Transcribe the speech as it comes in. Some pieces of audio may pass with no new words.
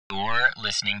You're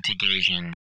listening to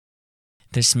Gaijin.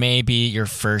 This may be your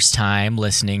first time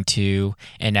listening to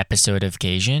an episode of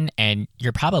Gaijin, and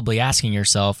you're probably asking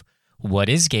yourself, what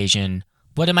is Gaijin?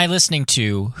 What am I listening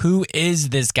to? Who is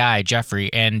this guy,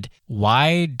 Jeffrey? And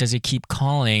why does it keep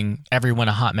calling everyone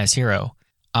a hot mess hero?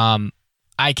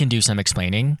 I can do some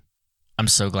explaining. I'm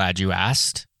so glad you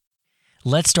asked.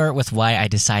 Let's start with why I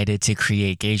decided to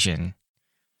create Gaijin.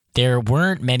 There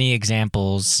weren't many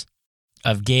examples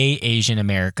of gay Asian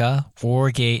America or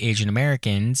gay Asian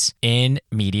Americans in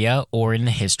media or in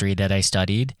the history that I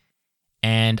studied.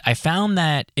 And I found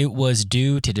that it was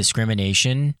due to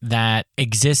discrimination that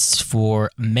exists for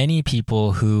many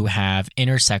people who have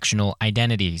intersectional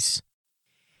identities.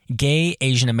 Gay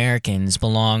Asian Americans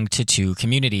belong to two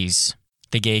communities,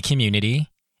 the gay community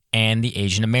and the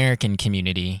Asian American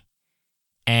community.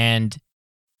 And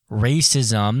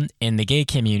racism in the gay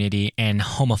community and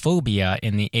homophobia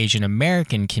in the Asian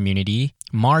American community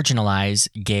marginalize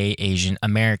gay Asian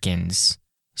Americans.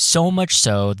 So much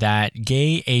so that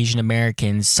gay Asian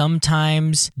Americans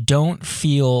sometimes don't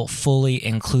feel fully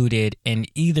included in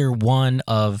either one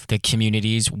of the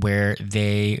communities where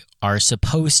they are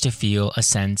supposed to feel a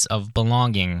sense of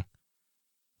belonging.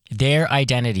 Their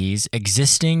identities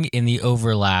existing in the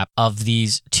overlap of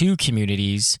these two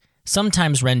communities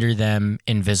sometimes render them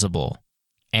invisible.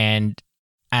 And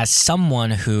as someone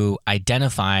who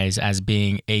identifies as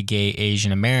being a gay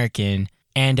Asian American,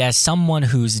 and as someone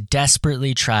who's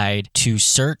desperately tried to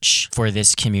search for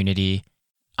this community,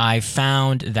 I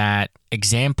found that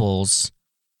examples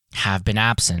have been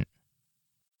absent.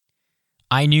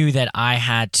 I knew that I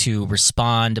had to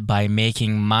respond by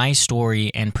making my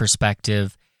story and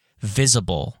perspective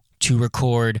visible, to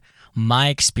record my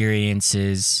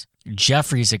experiences,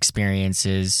 Jeffrey's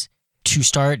experiences, to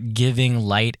start giving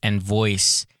light and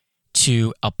voice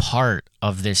to a part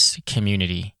of this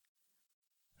community.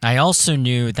 I also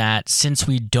knew that since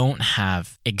we don't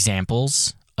have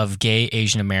examples of gay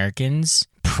Asian Americans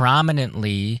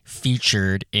prominently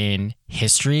featured in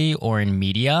history or in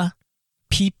media,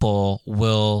 people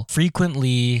will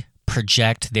frequently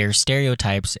project their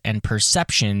stereotypes and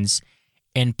perceptions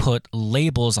and put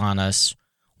labels on us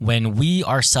when we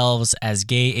ourselves as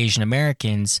gay Asian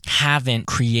Americans haven't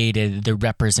created the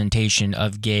representation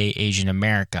of gay Asian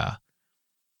America.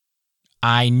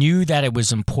 I knew that it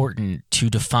was important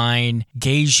to define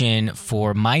Gaijin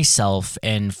for myself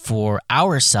and for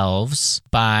ourselves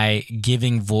by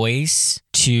giving voice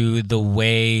to the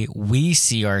way we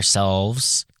see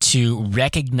ourselves, to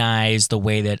recognize the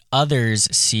way that others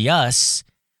see us,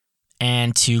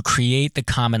 and to create the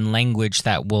common language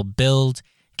that will build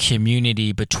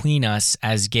community between us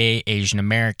as gay Asian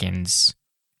Americans.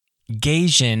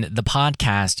 Gaijin, the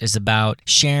podcast, is about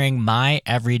sharing my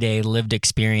everyday lived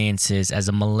experiences as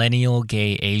a millennial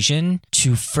gay Asian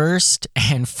to first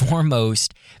and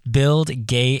foremost build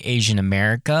gay Asian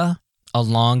America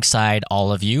alongside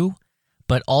all of you,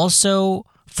 but also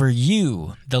for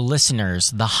you, the listeners,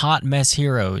 the hot mess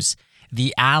heroes,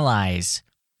 the allies,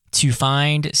 to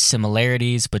find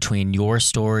similarities between your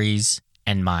stories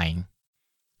and mine.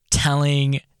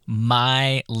 Telling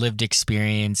my lived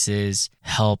experiences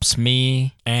helps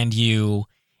me and you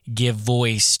give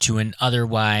voice to an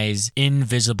otherwise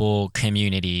invisible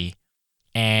community.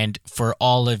 And for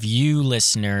all of you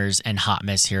listeners and hot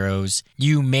mess heroes,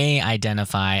 you may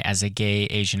identify as a gay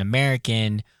Asian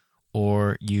American,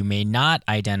 or you may not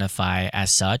identify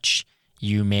as such.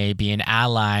 You may be an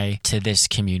ally to this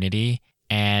community.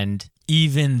 And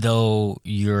even though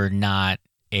you're not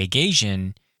a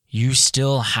Gaijin, you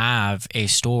still have a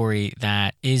story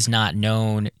that is not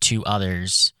known to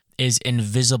others, is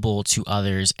invisible to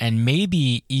others, and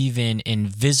maybe even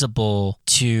invisible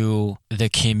to the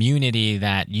community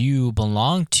that you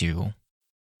belong to.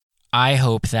 I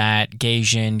hope that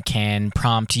Gaijin can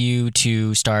prompt you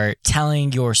to start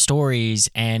telling your stories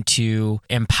and to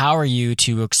empower you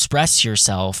to express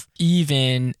yourself,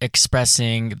 even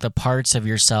expressing the parts of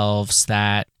yourselves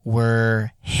that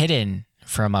were hidden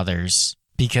from others,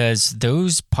 because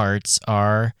those parts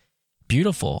are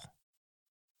beautiful.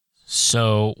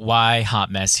 So why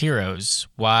hot mess heroes?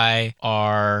 Why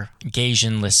are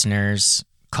Gaijin listeners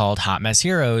called hot mess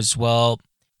heroes? Well,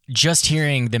 just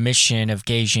hearing the mission of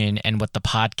Gaijin and what the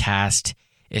podcast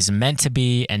is meant to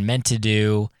be and meant to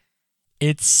do,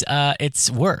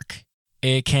 it's work.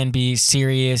 It can be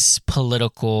serious,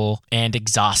 political, and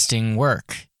exhausting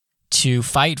work. To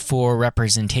fight for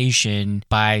representation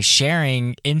by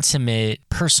sharing intimate,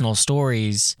 personal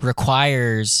stories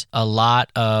requires a lot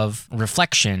of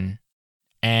reflection,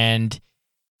 and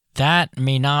that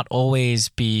may not always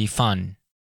be fun.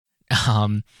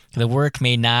 The work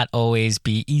may not always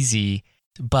be easy,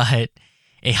 But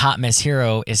a hot mess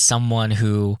hero is someone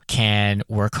who can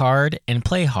work hard and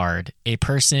play hard. A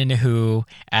person who,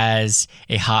 as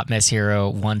a hot mess hero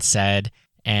once said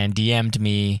and DM'd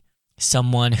me,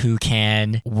 someone who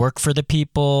can work for the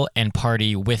people and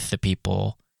party with the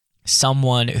people.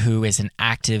 Someone who is an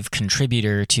active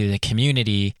contributor to the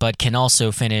community, but can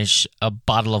also finish a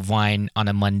bottle of wine on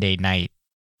a Monday night.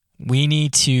 We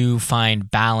need to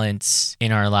find balance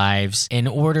in our lives in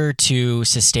order to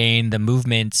sustain the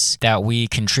movements that we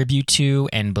contribute to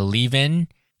and believe in.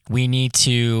 We need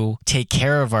to take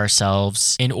care of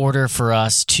ourselves in order for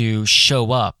us to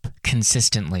show up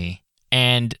consistently.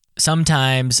 And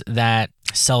sometimes that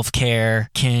self-care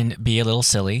can be a little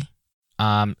silly.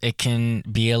 It can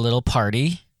be a little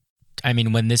party. I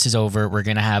mean, when this is over, we're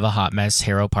going to have a hot mess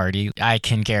hero party. I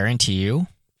can guarantee you.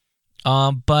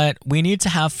 But we need to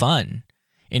have fun.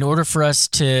 In order for us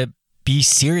to be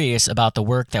serious about the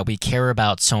work that we care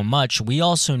about so much, we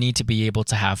also need to be able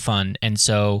to have fun. And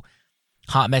so,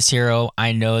 Hot Mess Hero,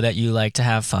 I know that you like to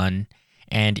have fun.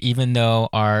 And even though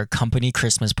our company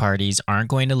Christmas parties aren't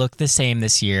going to look the same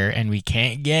this year and we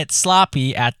can't get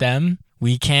sloppy at them,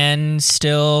 we can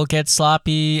still get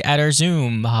sloppy at our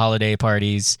Zoom holiday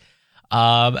parties.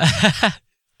 Or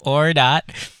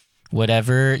not,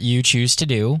 whatever you choose to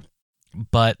do.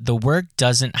 But the work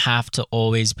doesn't have to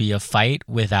always be a fight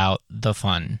without the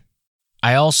fun.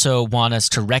 I also want us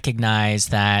to recognize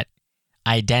that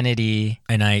identity,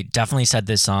 and I definitely said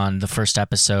this on the first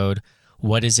episode,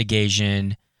 What is a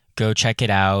Gaijin? Go check it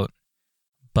out.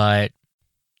 But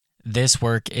this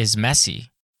work is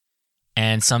messy.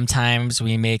 And sometimes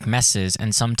we make messes,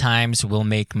 and sometimes we'll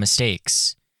make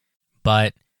mistakes.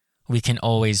 But we can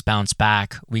always bounce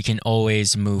back. We can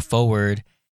always move forward.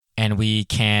 And we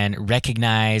can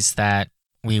recognize that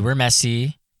we were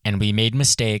messy and we made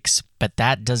mistakes, but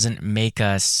that doesn't make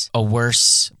us a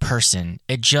worse person.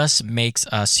 It just makes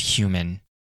us human.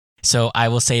 So I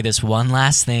will say this one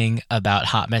last thing about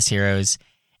Hot Mess Heroes,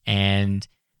 and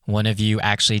one of you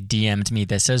actually DM'd me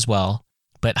this as well,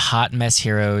 but Hot Mess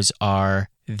Heroes are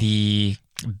the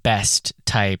best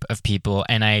type of people,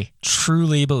 and I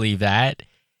truly believe that.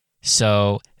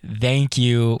 So thank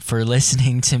you for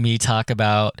listening to me talk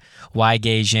about why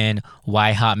Gaijin,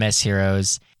 why Hot Mess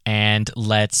Heroes, and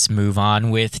let's move on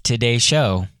with today's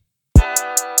show.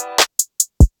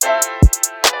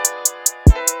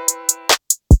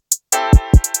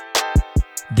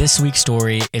 This week's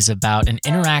story is about an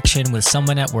interaction with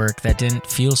someone at work that didn't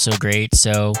feel so great,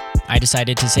 so I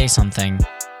decided to say something.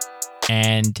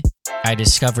 And I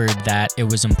discovered that it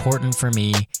was important for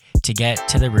me to get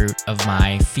to the root of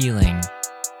my feeling.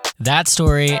 That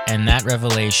story and that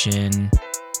revelation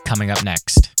coming up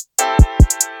next.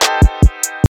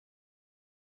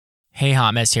 Hey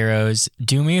Hot Mess Heroes,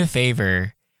 do me a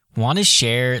favor. Want to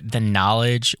share the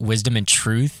knowledge, wisdom, and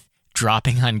truth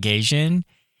dropping on Gaijin?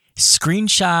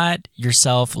 Screenshot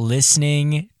yourself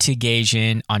listening to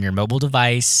Gaijin on your mobile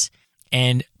device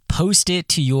and post it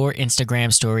to your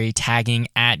Instagram story tagging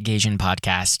at Gaijin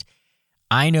Podcast.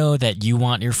 I know that you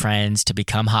want your friends to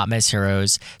become Hot Mess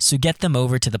Heroes, so get them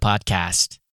over to the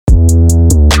podcast.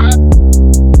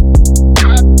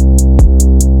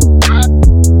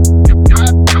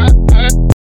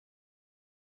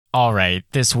 All right,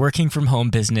 this working from home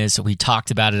business, we talked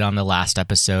about it on the last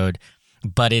episode,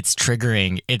 but it's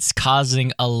triggering. It's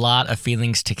causing a lot of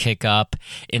feelings to kick up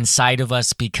inside of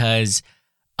us because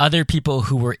other people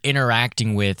who we're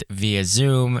interacting with via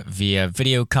Zoom, via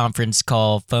video conference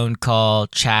call, phone call,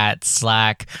 chat,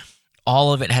 Slack,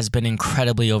 all of it has been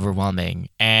incredibly overwhelming.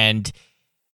 And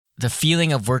the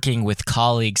feeling of working with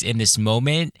colleagues in this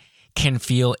moment can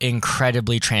feel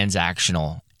incredibly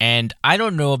transactional. And I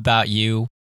don't know about you,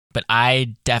 but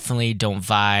I definitely don't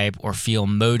vibe or feel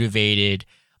motivated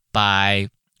by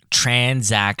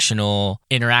transactional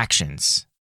interactions.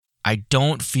 I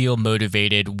don't feel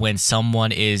motivated when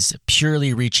someone is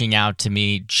purely reaching out to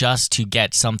me just to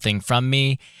get something from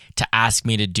me, to ask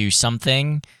me to do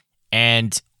something.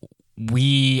 And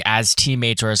we as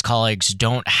teammates or as colleagues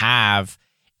don't have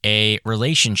a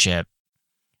relationship.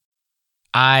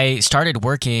 I started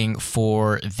working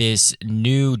for this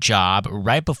new job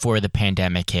right before the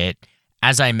pandemic hit.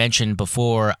 As I mentioned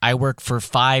before, I work for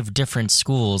 5 different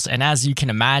schools. And as you can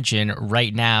imagine,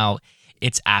 right now,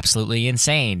 it's absolutely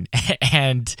insane.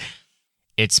 And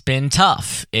it's been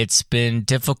tough. It's been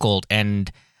difficult.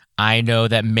 And I know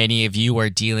that many of you are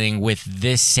dealing with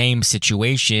this same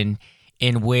situation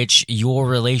in which your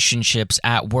relationships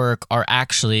at work are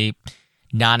actually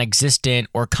non-existent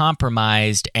or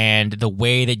compromised, and the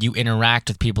way that you interact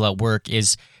with people at work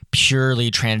is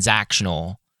purely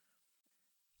transactional.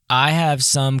 I have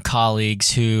some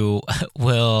colleagues who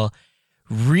will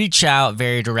reach out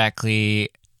very directly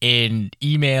in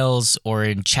emails or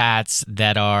in chats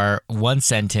that are one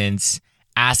sentence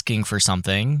asking for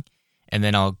something, and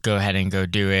then I'll go ahead and go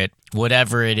do it,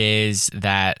 whatever it is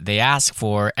that they ask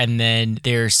for. And then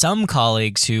there are some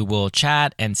colleagues who will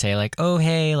chat and say like, oh,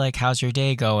 hey, like, how's your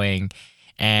day going?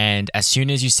 And as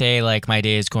soon as you say like, my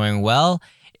day is going well,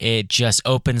 it just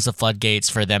opens the floodgates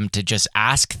for them to just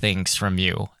ask things from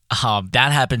you.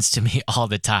 That happens to me all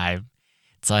the time.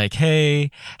 It's like,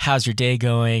 hey, how's your day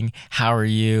going? How are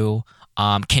you?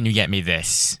 Can you get me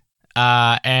this?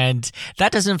 And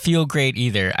that doesn't feel great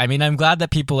either. I mean, I'm glad that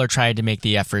people are trying to make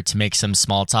the effort to make some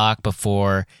small talk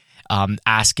before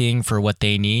asking for what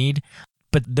they need.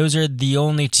 But those are the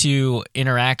only two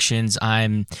interactions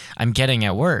I'm getting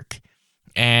at work.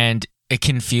 And it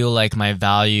can feel like my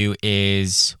value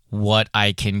is what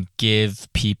I can give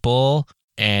people,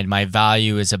 and my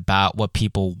value is about what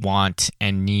people want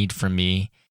and need from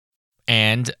me.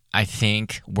 And I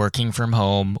think working from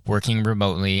home, working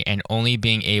remotely, and only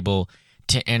being able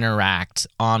to interact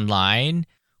online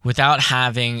without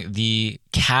having the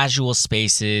casual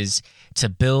spaces to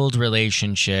build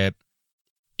relationship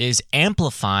is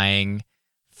amplifying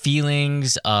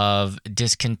feelings of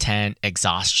discontent,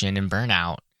 exhaustion, and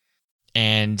burnout.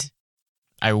 And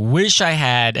I wish I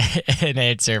had an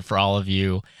answer for all of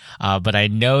you, but I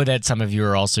know that some of you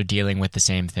are also dealing with the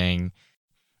same thing.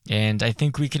 And I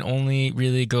think we can only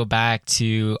really go back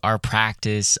to our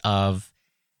practice of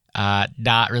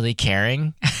not really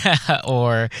caring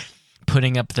or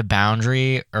putting up the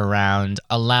boundary around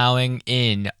allowing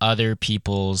in other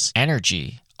people's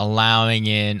energy, allowing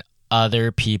in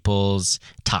other people's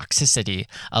toxicity,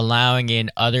 allowing in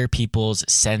other people's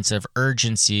sense of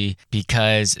urgency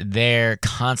because they're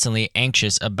constantly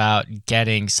anxious about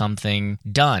getting something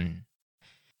done.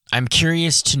 I'm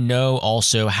curious to know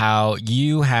also how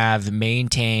you have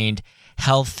maintained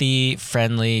healthy,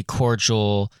 friendly,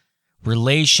 cordial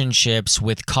relationships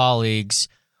with colleagues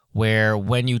where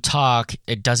when you talk,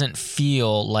 it doesn't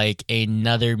feel like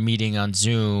another meeting on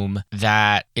Zoom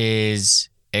that is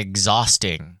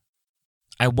exhausting.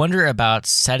 I wonder about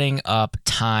setting up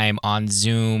time on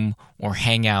Zoom or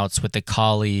Hangouts with a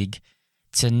colleague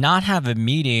to not have a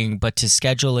meeting, but to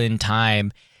schedule in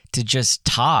time to just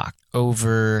talk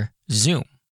over Zoom,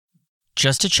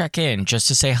 just to check in, just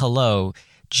to say hello,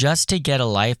 just to get a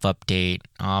life update.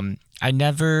 I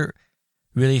never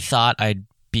really thought I'd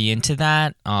be into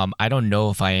that. I don't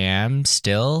know if I am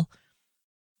still,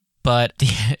 but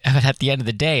at the end of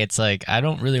the day, it's like, I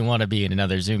don't really want to be in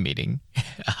another Zoom meeting.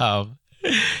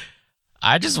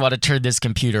 I just want to turn this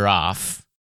computer off.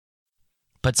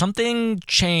 But something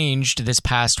changed this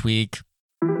past week.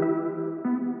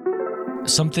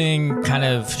 Something kind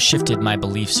of shifted my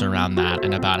beliefs around that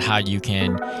and about how you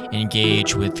can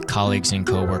engage with colleagues and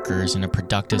coworkers in a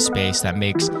productive space that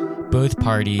makes both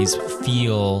parties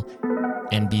feel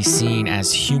and be seen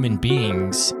as human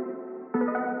beings.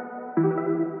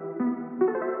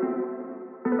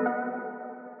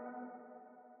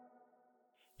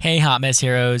 Hey, Hot Mess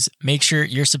Heroes, make sure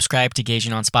you're subscribed to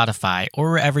Gaijin on Spotify or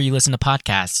wherever you listen to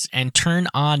podcasts, and turn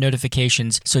on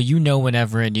notifications so you know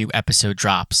whenever a new episode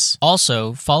drops.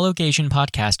 Also, follow Gaijin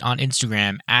Podcast on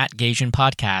Instagram at Gaijin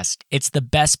Podcast. It's the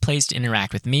best place to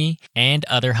interact with me and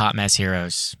other Hot Mess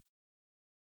Heroes.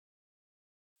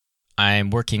 I'm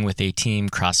working with a team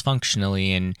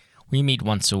cross-functionally, and we meet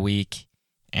once a week.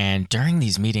 And during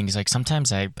these meetings, like sometimes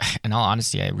in all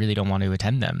honesty, I really don't want to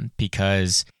attend them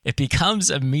because it becomes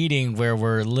a meeting where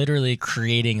we're literally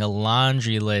creating a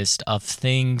laundry list of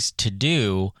things to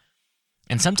do.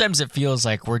 And sometimes it feels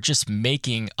like we're just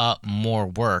making up more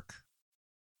work.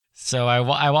 So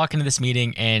I walk into this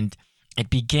meeting and it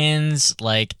begins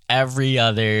like every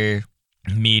other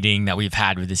meeting that we've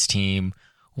had with this team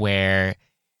where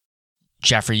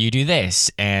Jeffrey, you do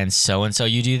this, and so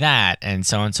you do that, and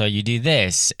so you do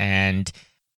this, and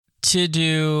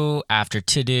to-do after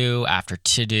to-do after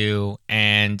to-do,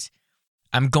 and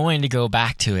I'm going to go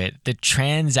back to it. The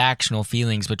transactional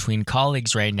feelings between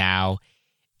colleagues right now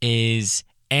is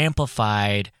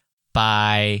amplified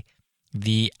by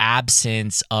the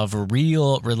absence of a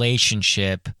real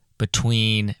relationship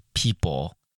between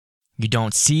people. You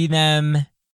don't see them,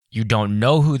 you don't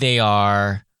know who they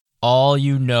are. All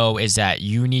you know is that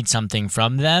you need something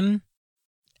from them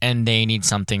and they need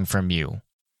something from you.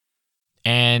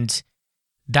 And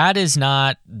that is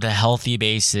not the healthy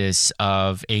basis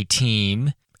of a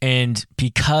team. And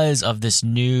because of this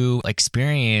new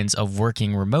experience of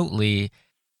working remotely,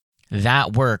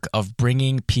 that work of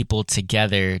bringing people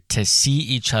together to see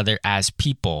each other as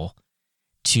people,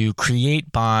 to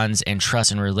create bonds and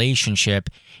trust in relationship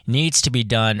needs to be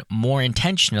done more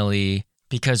intentionally,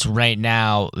 because right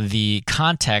now the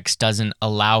context doesn't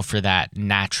allow for that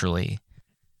naturally.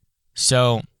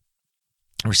 So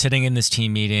we're sitting in this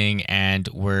team meeting and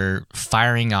we're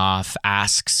firing off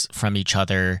asks from each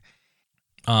other.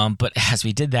 But as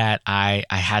we did that, I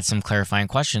had some clarifying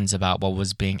questions about what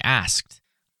was being asked.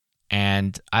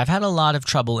 And I've had a lot of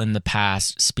trouble in the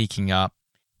past speaking up.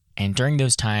 And during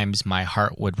those times, my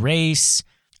heart would race.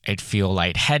 I'd feel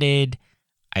lightheaded.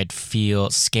 I'd feel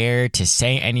scared to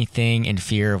say anything in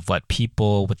fear of what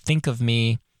people would think of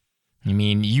me. I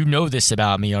mean, you know this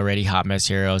about me already, Hot Mess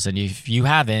Heroes, and if you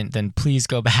haven't, then please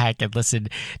go back and listen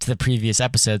to the previous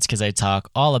episodes because I talk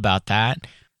all about that.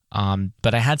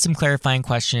 But I had some clarifying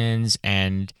questions,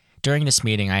 and during this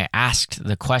meeting, I asked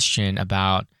the question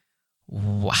about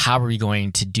how are we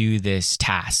going to do this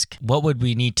task? What would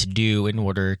we need to do in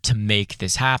order to make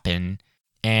this happen?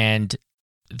 And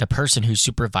the person who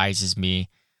supervises me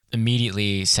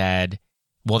immediately said,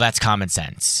 well, that's common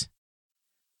sense.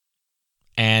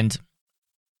 And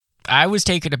I was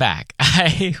taken aback.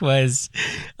 I was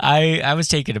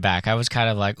taken aback. I was kind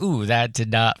of like, ooh, that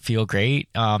did not feel great.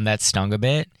 That stung a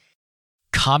bit.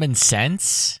 Common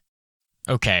sense?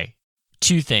 Okay,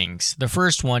 two things. The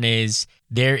first one is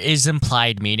there is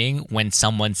implied meaning when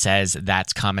someone says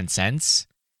that's common sense.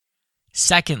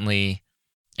 Secondly,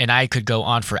 and I could go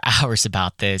on for hours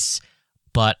about this,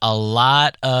 but a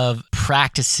lot of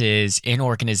practices in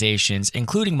organizations,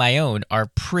 including my own,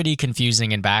 are pretty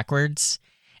confusing and backwards.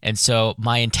 And so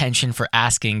my intention for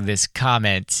asking this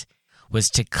comment was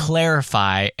to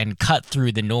clarify and cut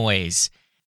through the noise.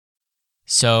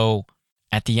 So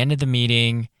at the end of the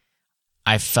meeting,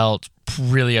 I felt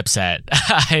really upset.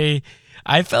 I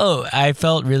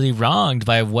felt really wronged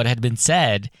by what had been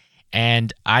said.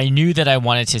 And I knew that I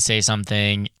wanted to say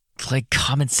something like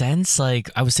common sense. Like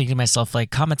I was thinking to myself,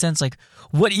 like common sense, like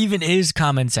what even is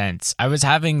common sense? I was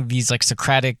having these like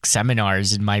Socratic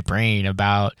seminars in my brain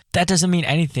about that doesn't mean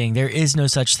anything. There is no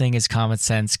such thing as common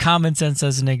sense. Common sense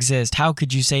doesn't exist. How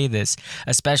could you say this?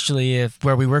 Especially if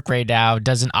where we work right now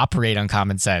doesn't operate on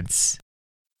common sense.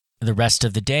 The rest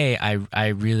of the day, I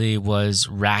really was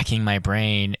racking my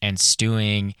brain and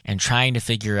stewing and trying to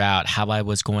figure out how I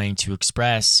was going to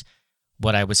express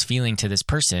what I was feeling to this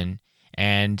person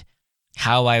and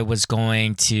how I was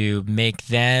going to make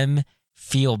them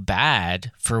feel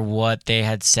bad for what they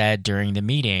had said during the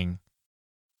meeting.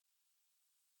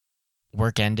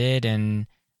 Work ended and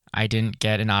I didn't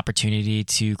get an opportunity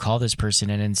to call this person,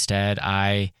 and instead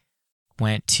I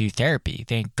went to therapy.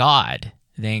 Thank God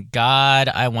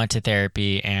I went to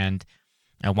therapy, and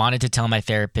I wanted to tell my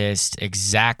therapist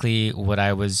exactly what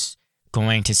I was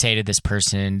going to say to this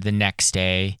person the next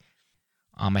day.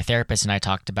 My therapist and I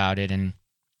talked about it, and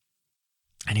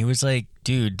he was like,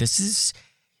 dude, this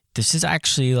is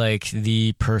actually like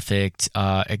the perfect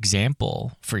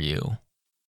example for you.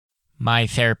 My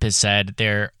therapist said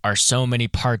there are so many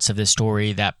parts of the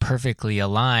story that perfectly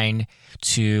align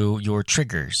to your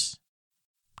triggers.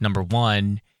 Number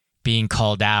one, being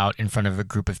called out in front of a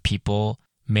group of people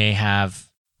may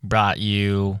have brought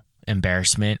you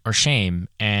embarrassment or shame.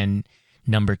 And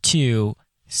number two,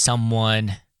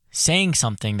 someone saying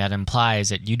something that implies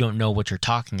that you don't know what you're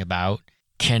talking about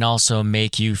can also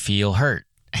make you feel hurt.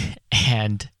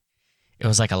 And it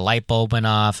was like a light bulb went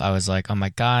off. I was like, oh my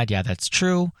God, yeah, that's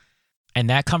true. And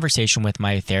that conversation with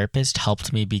my therapist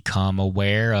helped me become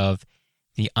aware of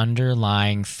the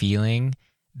underlying feeling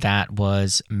that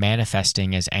was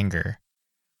manifesting as anger.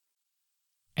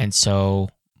 And so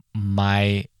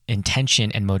my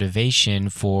intention and motivation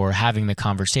for having the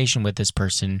conversation with this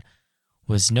person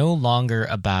was no longer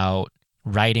about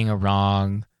righting a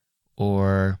wrong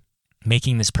or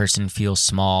making this person feel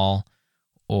small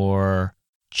or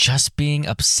just being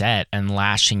upset and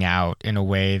lashing out in a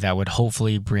way that would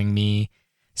hopefully bring me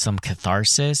some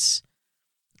catharsis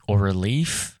or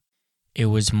relief. It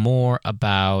was more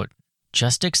about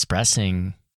just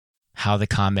expressing how the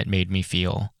comment made me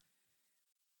feel,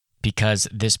 because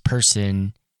this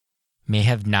person may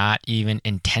have not even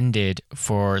intended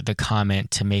for the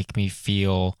comment to make me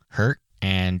feel hurt,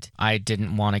 and I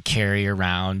didn't want to carry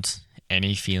around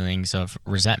any feelings of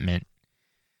resentment.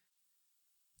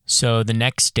 So the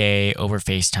next day over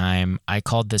FaceTime, I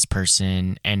called this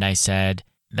person and I said,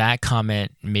 that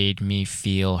comment made me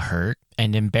feel hurt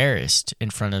and embarrassed in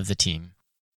front of the team.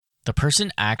 The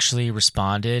person actually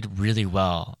responded really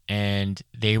well, and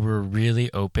they were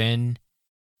really open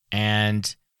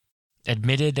and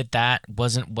admitted that that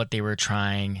wasn't what they were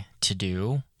trying to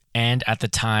do, and at the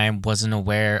time wasn't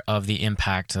aware of the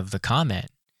impact of the comment.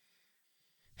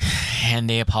 And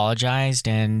they apologized,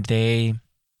 and they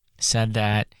said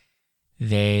that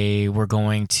they were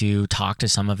going to talk to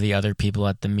some of the other people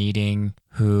at the meeting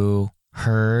who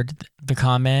heard the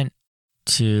comment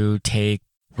to take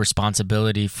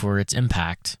responsibility for its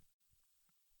impact.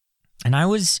 And I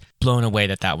was blown away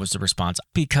that that was the response,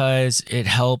 because it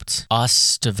helped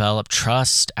us develop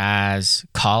trust as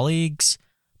colleagues,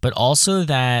 but also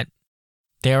that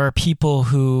there are people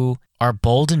who are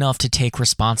bold enough to take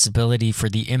responsibility for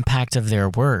the impact of their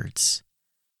words.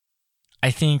 I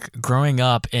think growing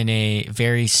up in a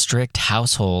very strict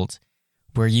household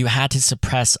where you had to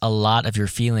suppress a lot of your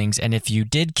feelings, and if you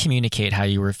did communicate how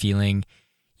you were feeling,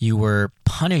 you were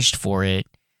punished for it,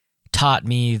 taught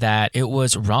me that it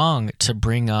was wrong to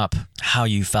bring up how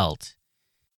you felt.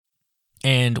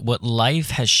 And what life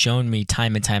has shown me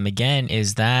time and time again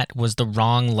is that was the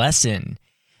wrong lesson.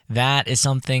 That is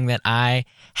something that I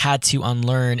had to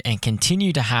unlearn and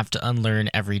continue to have to unlearn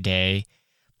every day.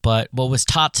 But what was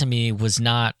taught to me was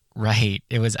not right.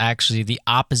 It was actually the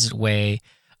opposite way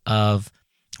of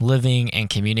living and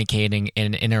communicating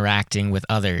and interacting with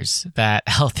others. That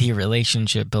healthy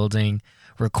relationship building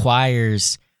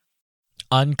requires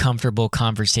uncomfortable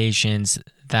conversations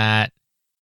that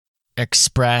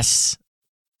express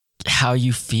how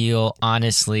you feel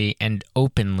honestly and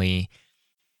openly.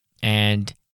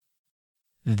 And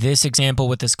this example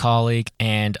with this colleague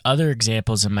and other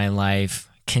examples in my life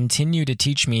continue to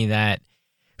teach me that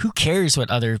who cares what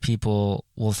other people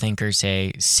will think or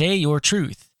say? Say your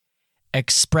truth.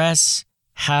 Express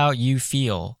how you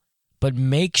feel, but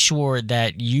make sure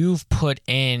that you've put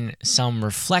in some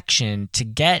reflection to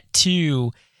get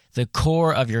to the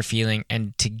core of your feeling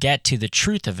and to get to the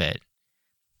truth of it.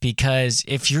 Because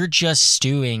if you're just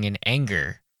stewing in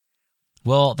anger,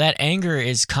 well, that anger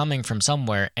is coming from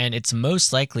somewhere, and it's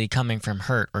most likely coming from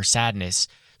hurt or sadness.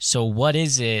 So what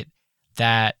is it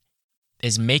that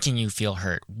is making you feel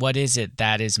hurt? What is it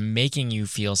that is making you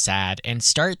feel sad? And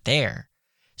start there.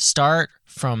 Start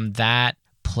from that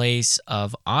place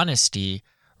of honesty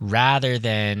rather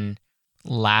than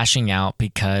lashing out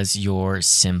because you're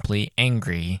simply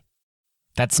angry.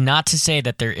 That's not to say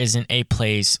that there isn't a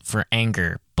place for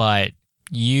anger, but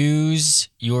use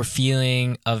your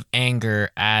feeling of anger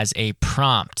as a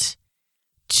prompt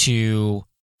to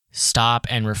stop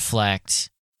and reflect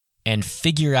and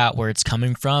figure out where it's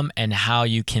coming from and how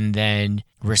you can then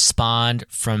respond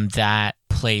from that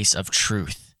place of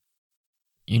truth.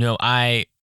 You know, I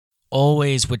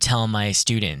always would tell my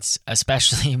students,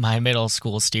 especially my middle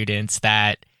school students,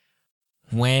 that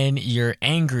when you're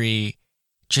angry,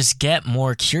 just get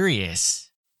more curious.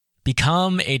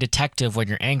 Become a detective when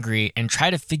you're angry and try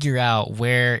to figure out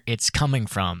where it's coming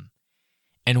from.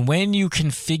 And when you can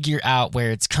figure out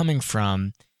where it's coming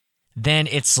from, then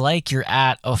it's like you're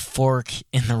at a fork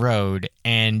in the road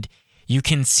and you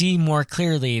can see more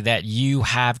clearly that you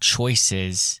have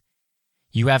choices.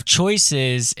 You have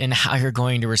choices in how you're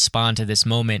going to respond to this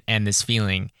moment and this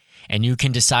feeling, and you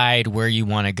can decide where you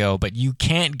want to go, but you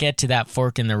can't get to that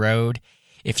fork in the road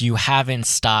if you haven't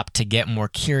stopped to get more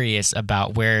curious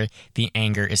about where the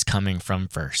anger is coming from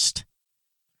first.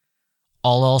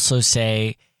 I'll also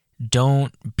say,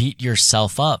 don't beat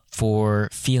yourself up for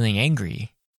feeling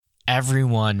angry.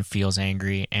 Everyone feels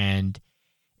angry, and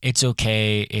it's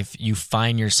okay if you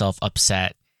find yourself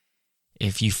upset.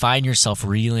 If you find yourself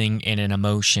reeling in an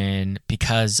emotion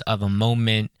because of a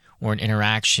moment or an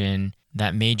interaction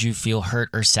that made you feel hurt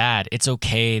or sad, it's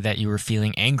okay that you were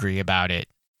feeling angry about it.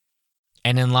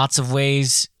 And in lots of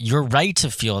ways, you're right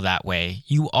to feel that way.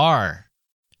 You are.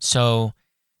 So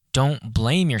don't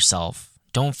blame yourself.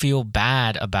 Don't feel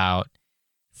bad about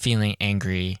feeling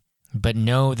angry, but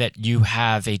know that you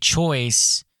have a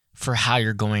choice for how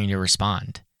you're going to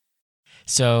respond.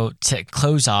 So to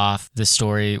close off the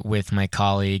story with my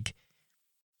colleague,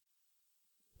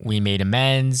 we made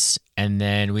amends, and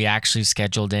then we actually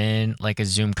scheduled in like a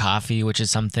Zoom coffee, which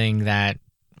is something that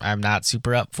I'm not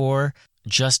super up for,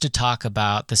 just to talk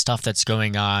about the stuff that's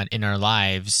going on in our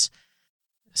lives.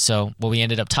 So what we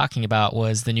ended up talking about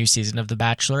was the new season of The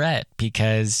Bachelorette,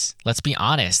 because let's be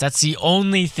honest, that's the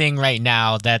only thing right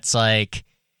now that's like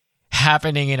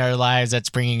happening in our lives that's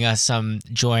bringing us some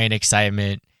joy and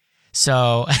excitement.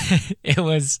 So it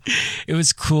was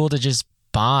cool to just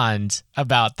bond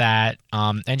about that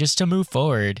and just to move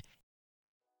forward.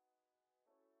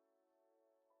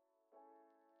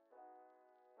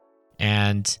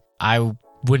 And I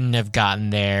wouldn't have gotten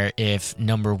there if,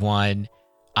 number one,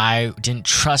 I didn't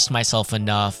trust myself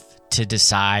enough to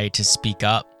decide to speak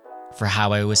up for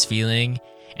how I was feeling.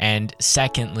 And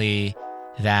secondly,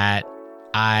 that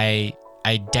I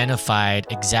identified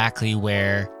exactly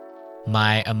where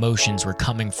my emotions were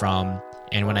coming from.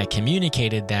 And when I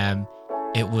communicated them,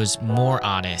 it was more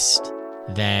honest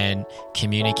than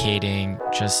communicating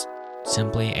just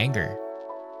simply anger.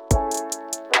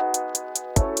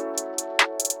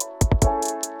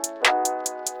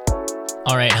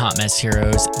 All right, Hot Mess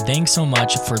Heroes, thanks so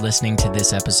much for listening to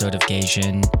this episode of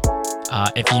Gaijin.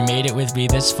 If you made it with me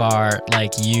this far,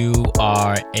 like, you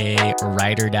are a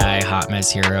ride or die Hot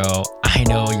Mess Hero. I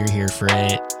know you're here for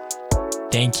it.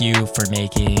 Thank you for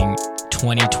making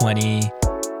 2020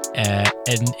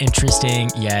 an interesting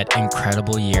yet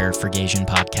incredible year for Gaijin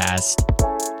Podcast.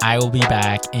 I will be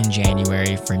back in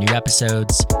January for new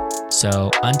episodes. So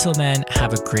until then,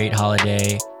 have a great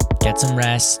holiday. Get some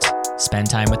rest. Spend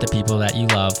time with the people that you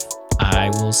love. I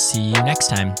will see you next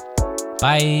time.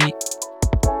 Bye.